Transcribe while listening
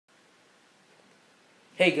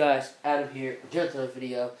Hey guys, Adam here, just another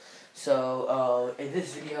video. So, in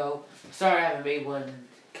this video, sorry I haven't made one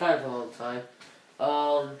kind of a long time.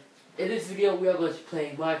 In this video, we are going to be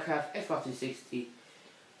playing Minecraft Xbox 360.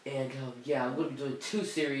 And, yeah, I'm going to be doing two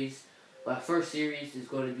series. My first series is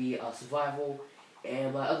going to be survival,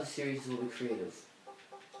 and my other series will be creative.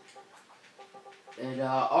 And,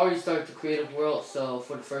 I already started the creative world, so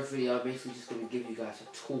for the first video, I'm basically just going to give you guys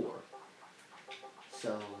a tour.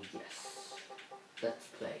 So, yes. Let's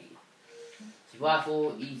play.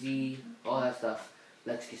 Survival, easy, all that stuff.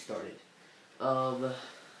 Let's get started.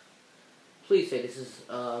 Please say this is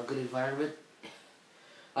a good environment.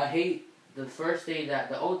 I hate the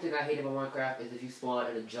only thing I hate about Minecraft is if you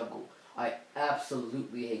spawn in a jungle. I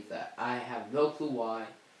absolutely hate that. I have no clue why.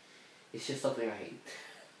 It's just something I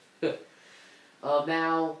hate.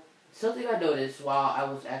 Now, something I noticed while I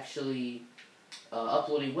was actually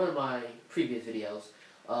uploading one of my previous videos.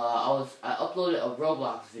 I uploaded a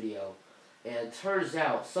Roblox video, and it turns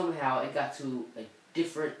out somehow it got to a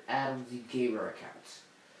different Adam's Gamer account.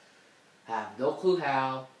 I have no clue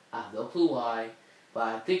how, I have no clue why, but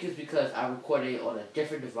I think it's because I recorded it on a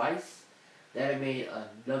different device that I made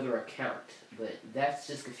another account. But that's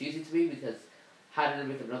just confusing to me because how did I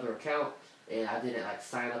make another account and I didn't like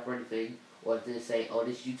sign up or anything, or it didn't say, oh,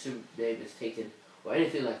 this YouTube name is taken or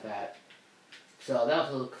anything like that. So that was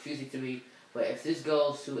a little confusing to me. But if this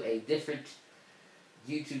goes to a different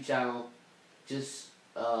YouTube channel, just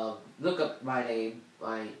look up my name,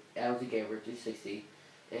 my Adam Gamer 360,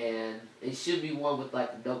 and it should be one with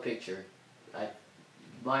like no picture.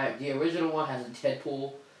 The original one has a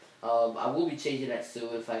Deadpool. I will be changing that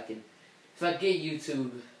soon if I can. If I get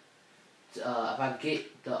YouTube, if I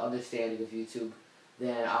get the understanding of YouTube,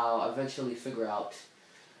 then I'll eventually figure out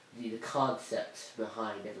the concept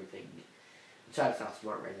behind everything. I'm trying to sound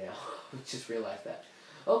smart right now. Just realized that.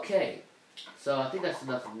 Okay, so I think that's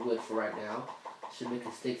enough wood for right now. Should make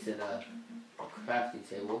the sticks in a crafting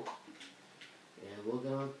table, and we'll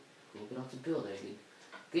get on to building. And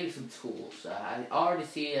give me some tools. I already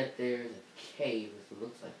see that there's a cave. It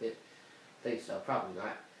looks like it. I think so. Probably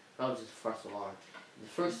not. Probably just a false alarm. The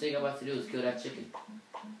first thing I'm about to do is kill that chicken.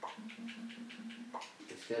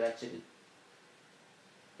 Let's kill that chicken.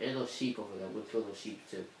 And those sheep over there. We'll kill those sheep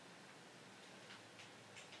too.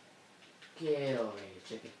 Get over here,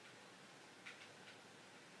 chicken.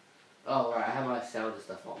 Oh, right, I have my sound and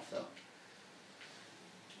stuff on, so.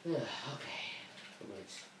 Okay. I'm gonna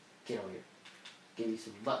just get over here. Give me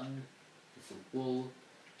some mutton, some wool,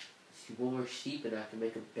 see one more sheep, and I can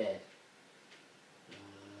make a bed.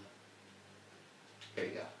 There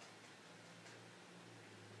you go.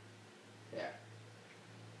 There.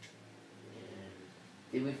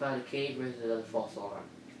 And did we find a cave, or is it another false alarm?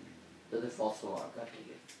 Another false alarm. God dang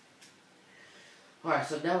it. Alright,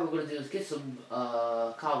 so now what we're going to do is get some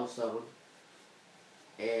cobblestone,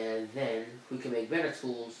 and then we can make better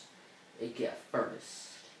tools and get a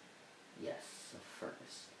furnace. Yes, a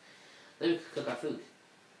furnace. Then we can cook our food.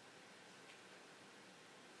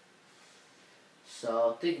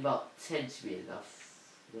 So think about 10 should be enough.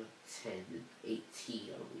 Not 10, 18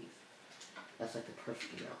 I believe. That's like the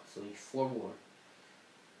perfect amount. So we need 4 more.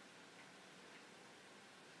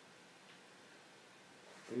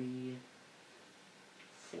 3,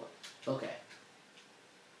 4. Okay.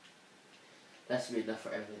 That should be enough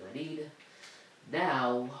for everything I need.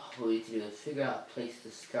 Now, what we need to do is figure out a place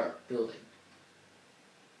to start building.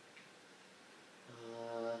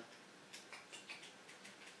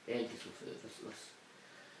 And get some food.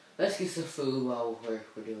 Let's get some food while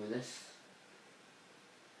we're doing this.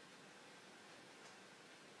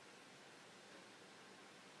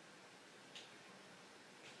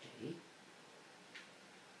 Okay.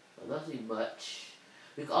 Well, nothing much.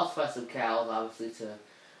 We can also find some cows, obviously, to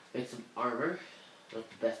make some armor. Not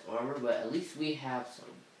the best armor, but at least we have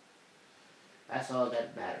some. That's all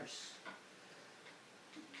that matters.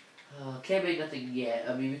 Can't make nothing yet.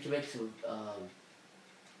 I mean, we can make some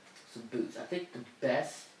boots. I think the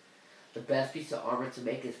best piece of armor to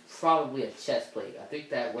make is probably a chest plate. I think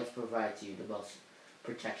that what provides you the most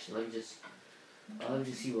protection. Let me just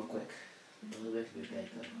see real quick. Let me make me a bed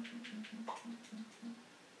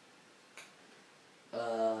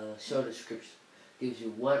though. Show description. Gives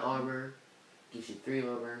you 1 armor, gives you 3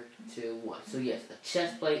 armor, 2, 1. So yes, a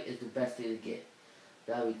chest plate is the best thing to get.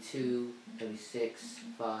 That'll be 2, that'll be 6,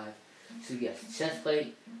 5. So yes, chest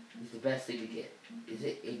plate is the best thing to get. Is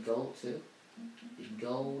it in gold too? In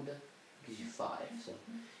gold gives you 5. So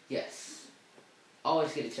yes,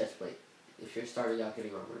 always get a chest plate if you're starting out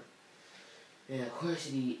getting armor. And of course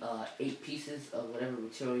you need 8 pieces of whatever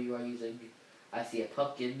material you are using. I see a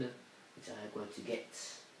pumpkin, which I am going to get.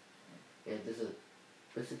 And there's a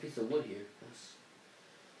There's a piece of wood here. That's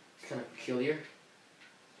kind of peculiar.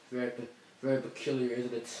 Very peculiar,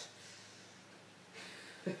 isn't it?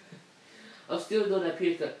 I'm still doing that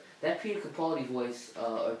Peter Capaldi voice,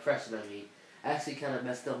 or impression. I mean, actually kind of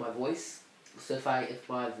messed up my voice. So if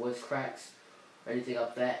my voice cracks or anything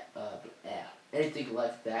like that, anything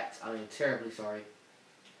like that, I am terribly sorry.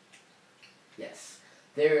 Yes,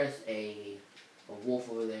 there is a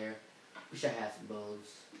wolf over there. Wish I had some bones.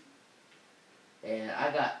 And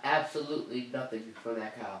I got absolutely nothing from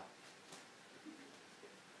that cow.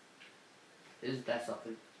 Isn't that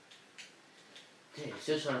something? Dang,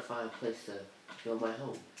 still trying to find a place to build my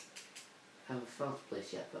home. Haven't found the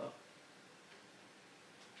place yet, though.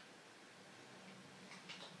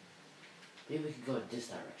 Maybe we can go in this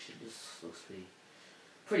direction. This looks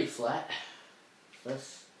pretty flat.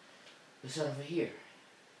 Let's start over here.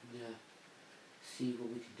 And, see what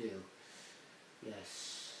we can do.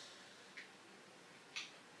 Yes.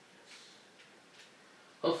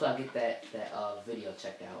 Hopefully I'll get that video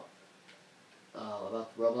checked out.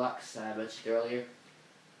 About the Roblox I mentioned earlier.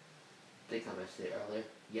 I think I mentioned it earlier.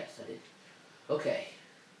 Yes, I did. Okay.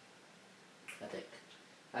 I think.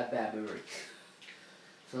 I have bad memory.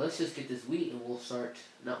 So let's just get this wheat and we'll start,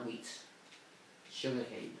 not wheat,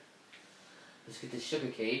 sugarcane. Let's get this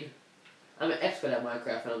sugarcane. I'm an expert at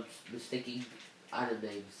Minecraft and I'm mistaking item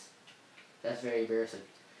names. That's very embarrassing.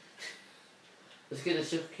 Let's get the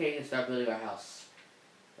sugarcane and start building our house.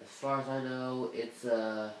 As far as I know, it's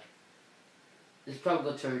probably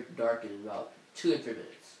going to turn dark in about 2 or 3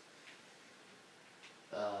 minutes.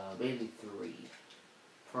 Maybe 3.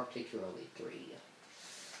 Particularly 3.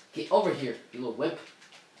 Get over here, you little wimp.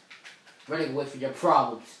 Running away from your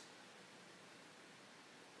problems.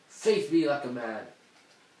 Face me like a man.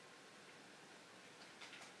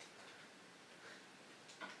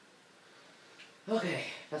 Okay,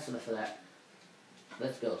 that's enough of that.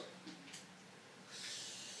 Let's build.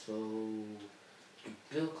 So,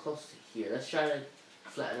 build close to here. Let's try to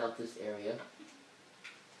flatten out this area.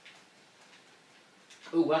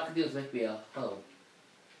 Ooh, what I could do is make me a hoe.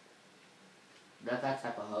 Not that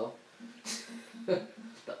type of hoe.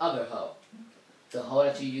 The other hoe. The hoe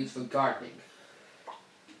that you use for gardening.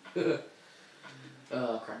 Crap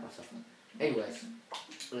myself up. Anyways,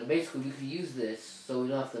 basically we can use this so we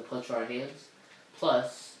don't have to punch our hands.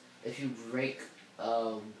 Plus, if you break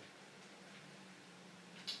the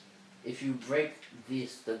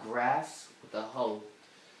grass with a hoe,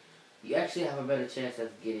 you actually have a better chance of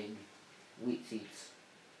getting wheat seeds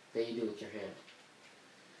than you do with your hand.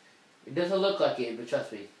 It doesn't look like it, but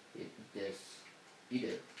trust me, it does. You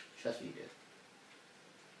do. Trust me, you do.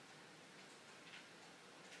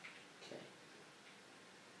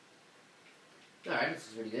 Okay. Alright, this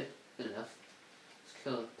is pretty good. Good enough. Let's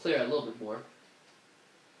kind of clear it a little bit more.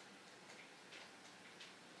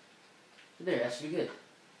 There, that should be good.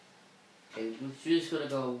 Okay, we're just gonna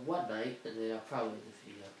go one night, and then I'll probably do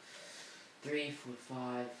the video. 3, 4,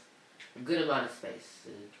 5. A good amount of space.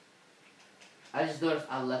 And I just noticed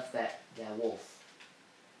I left that wolf.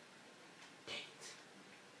 Dang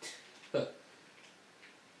it.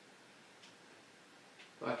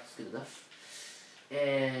 Alright, that's good enough.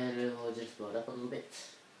 And we'll just blow it up a little bit.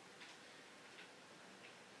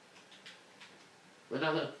 We're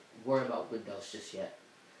not gonna worry about windows just yet.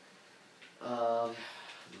 Oh,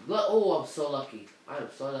 I'm so lucky. I am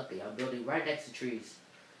so lucky. I'm building right next to trees.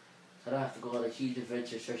 So I don't have to go on a huge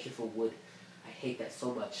adventure searching for wood. I hate that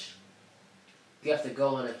so much. You have to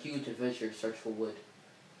go on a huge adventure and search for wood.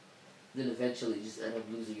 Then eventually you just end up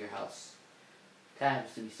losing your house. That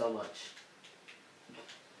happens to me so much.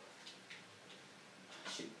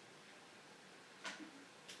 Shoot.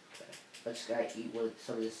 Okay. I just gotta eat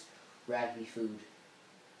some of this raggedy food.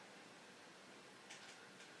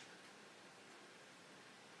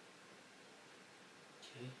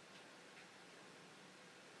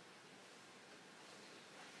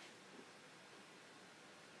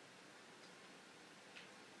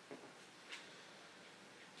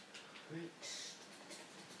 Right.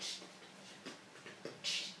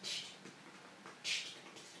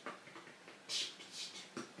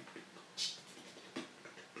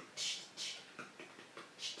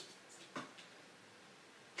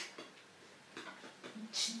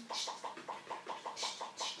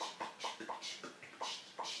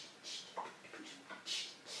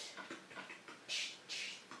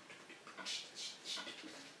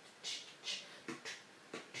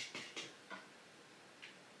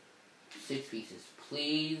 6 pieces.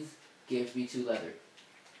 Please give me 2 leather.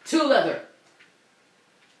 2 leather!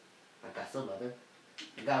 I got some leather.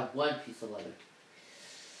 I got 1 piece of leather.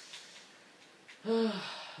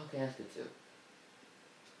 Okay, that's good too.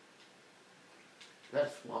 that a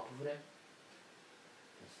swamp over there?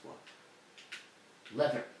 A swamp.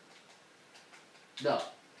 Leather. No.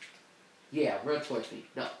 Yeah, run towards me.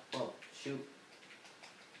 No. Oh, shoot.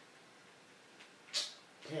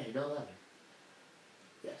 Dang, no leather.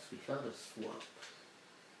 Yes, we found a swamp.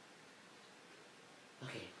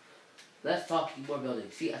 Okay. Let's talk more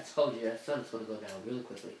buildings. See, I told you that sun's going to go down really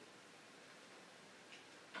quickly.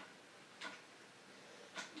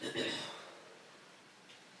 It's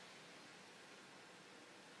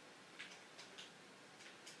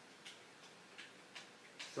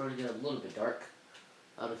starting to get a little bit dark.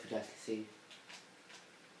 I don't know if you guys can see.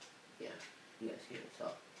 Yeah, you guys can't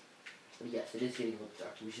tell. But yes, it is getting a little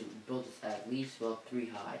dark. We should build this at least about 3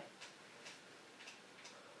 high.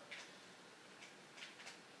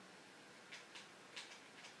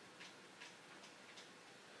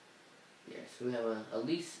 Yeah, so we have a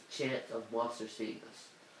least chance of monsters seeing us.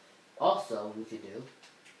 Also, we can do,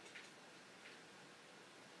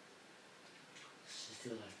 let's just do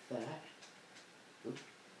it like that. Boop.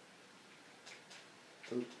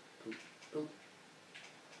 Boop, boop, boop.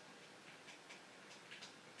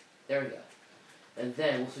 There we go. And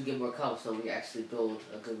then once we get more cobblestone, we can actually build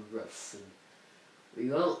a good roof. And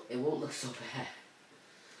it won't look so bad.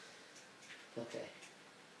 Okay.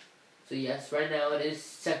 So yes, right now it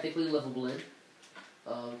is technically livable in.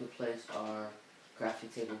 We place our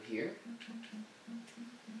crafting table here.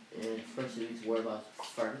 And first we need to worry about the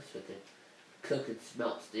furnace so we can cook and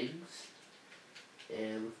smelt things.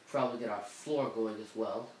 And we'll probably get our floor going as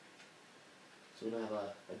well. So we don't have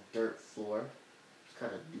a dirt floor. It's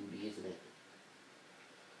kind of newbie, isn't it?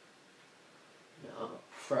 No, I'm a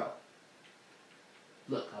pro.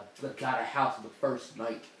 Look, I got a house on the first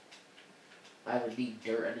night. I don't need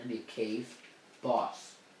dirt, I didn't need a cave.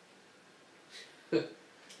 Boss.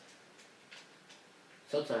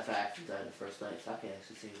 Sometimes I actually die the first night, so I can't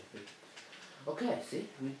actually see anything. Okay, see?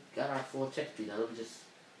 We got our full check speed now. Let me just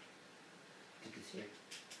get this here.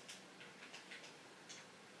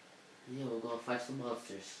 Yeah, we're gonna fight some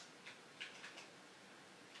monsters.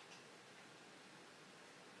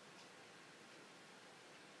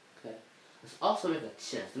 Okay. Let's also make a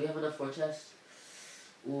chest. Do we have enough for a chest?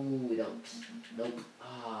 Ooh, we don't. Nope.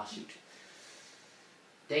 Ah, shoot.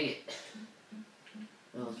 Dang it.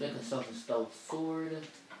 Now let's make ourselves a stone sword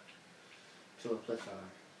to replace our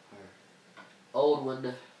old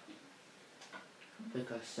one.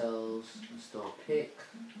 Make ourselves a stone pick,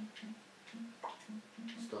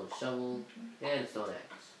 stone shovel, and a stone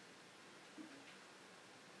axe.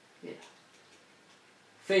 Yeah.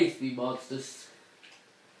 Face me, monsters.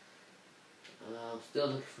 I'm still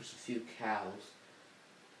looking for some few cows.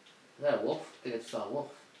 Is that a wolf? I think I saw a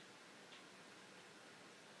wolf.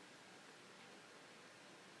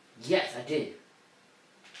 Yes, I did.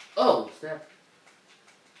 Oh, snap.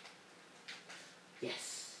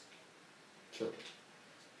 Yes. Killed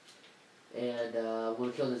it. And I'm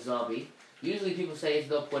going to kill the zombie. Usually people say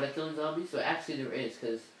there's no point at killing zombies, but actually there is,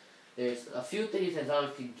 because there's a few things that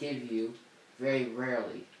zombies can give you very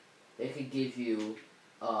rarely. They can give you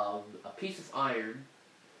a piece of iron.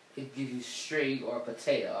 They can give you string or a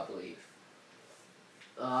potato, I believe.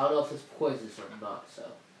 I don't know if it's poisonous or not, so.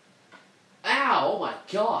 Ow! Oh my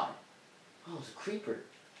god! Oh, it's a creeper.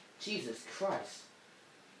 Jesus Christ.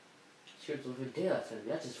 Sure, it's over daylight time.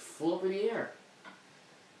 That just flew up in the air.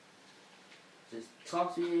 Just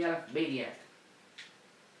talk to me, you got a maniac.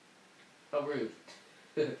 How rude.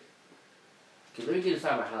 Okay, let me get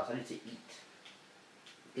inside my house. I need to eat.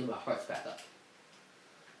 Get my hearts back up.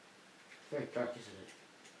 Very dark, isn't it?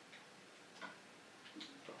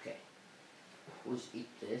 Okay. We'll just eat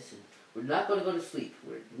this, and we're not going to go to sleep.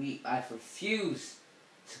 I refuse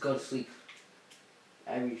to go to sleep.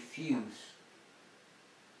 I refuse.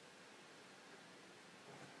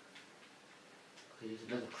 Okay, there's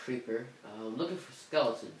another creeper. I'm looking for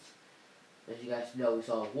skeletons. As you guys know, we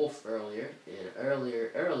saw a wolf earlier, and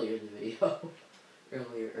earlier in the video.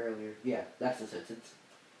 earlier. Yeah, that's the sentence.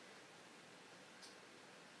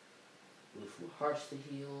 Look for hearts to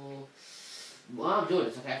heal. While I'm doing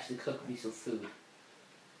this, I can actually cook me some food.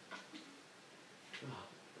 Oh,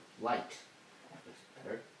 light.